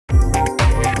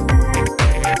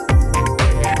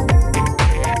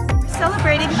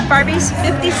Barbie's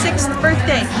 56th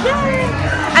birthday. Yay!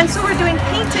 And so we're doing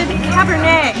painted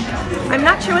Cabernet. I'm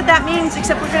not sure what that means,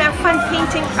 except we're going to have fun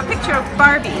painting a picture of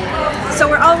Barbie.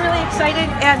 So we're all really excited,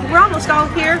 and we're almost all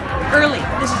here early.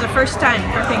 This is the first time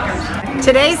for Pinkers.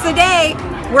 Today's the day.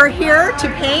 We're here to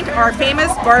paint our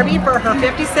famous Barbie for her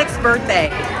 56th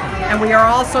birthday. And we are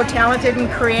all so talented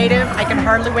and creative. I can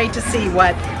hardly wait to see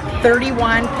what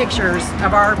 31 pictures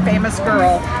of our famous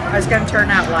girl is going to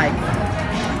turn out like.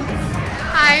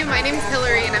 Hi, my name is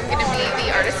Hillary and I'm going to be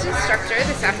the artist instructor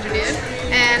this afternoon.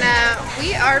 And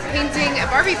we are painting a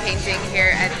Barbie painting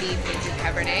here at the Painted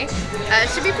Cabernet. It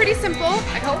should be pretty simple,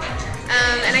 I hope.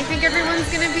 And I think everyone's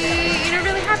going to be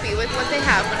really happy with what they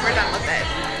have when we're done with it.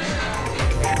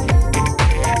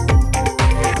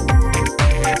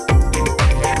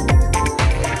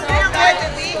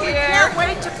 Can't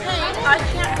wait to paint. I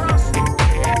can't draw.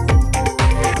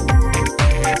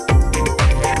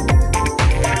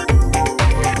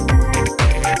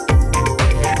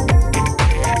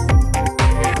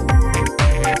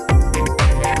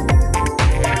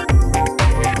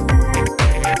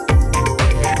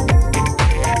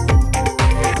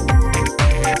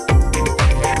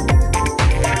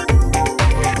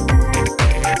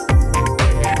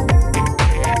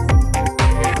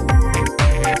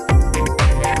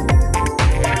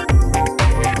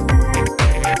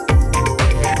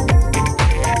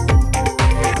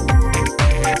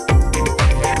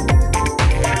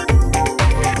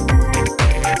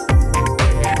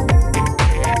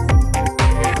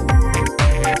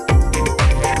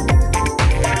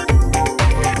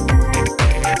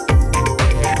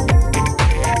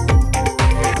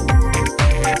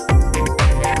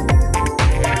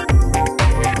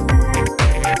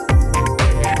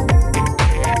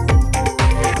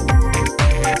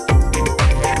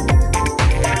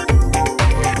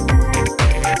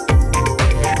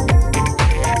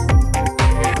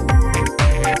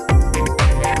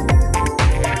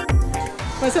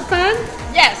 Was it fun?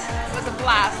 Yes, it was a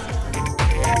blast.